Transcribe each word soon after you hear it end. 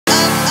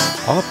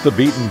Off the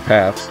beaten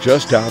path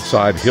just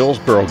outside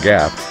Hillsboro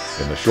Gap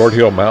in the Short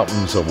Hill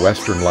Mountains of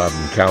western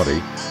Loudoun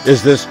County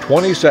is this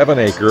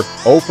 27-acre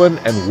open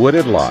and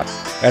wooded lot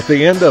at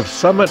the end of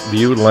Summit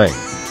View Lane.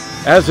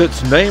 As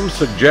its name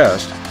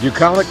suggests,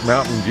 bucolic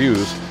mountain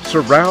views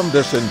surround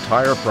this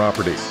entire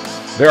property.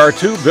 There are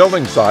 2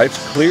 building sites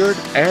cleared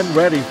and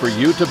ready for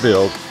you to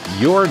build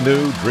your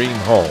new dream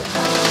home.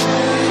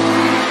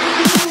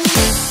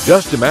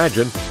 Just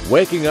imagine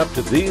waking up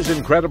to these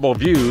incredible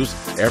views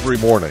every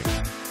morning.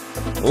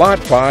 Lot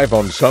 5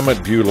 on Summit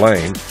View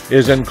Lane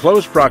is in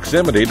close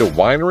proximity to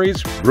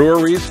wineries,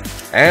 breweries,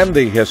 and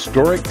the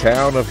historic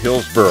town of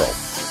Hillsboro,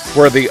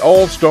 where the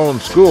Old Stone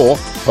School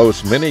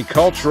hosts many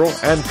cultural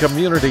and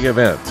community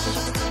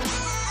events.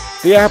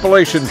 The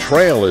Appalachian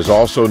Trail is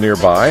also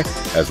nearby,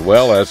 as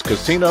well as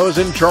casinos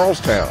in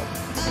Charlestown.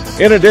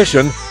 In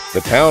addition,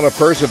 the town of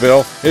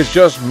Purcllville is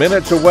just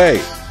minutes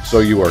away, so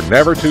you are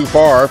never too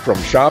far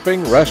from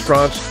shopping,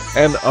 restaurants,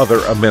 and other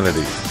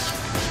amenities.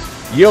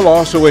 You'll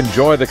also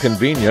enjoy the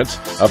convenience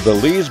of the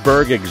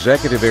Leesburg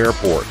Executive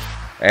Airport,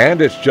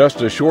 and it's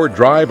just a short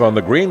drive on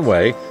the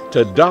Greenway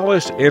to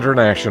Dulles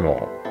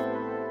International.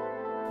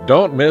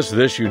 Don't miss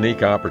this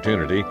unique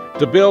opportunity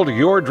to build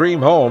your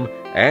dream home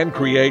and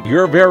create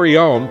your very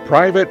own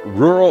private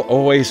rural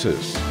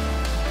oasis.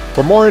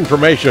 For more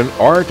information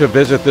or to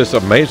visit this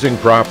amazing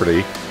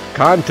property,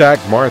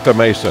 contact Martha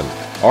Mason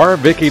or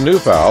Vicky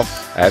Noufal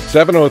at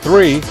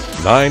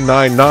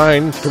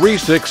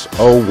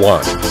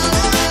 703-999-3601.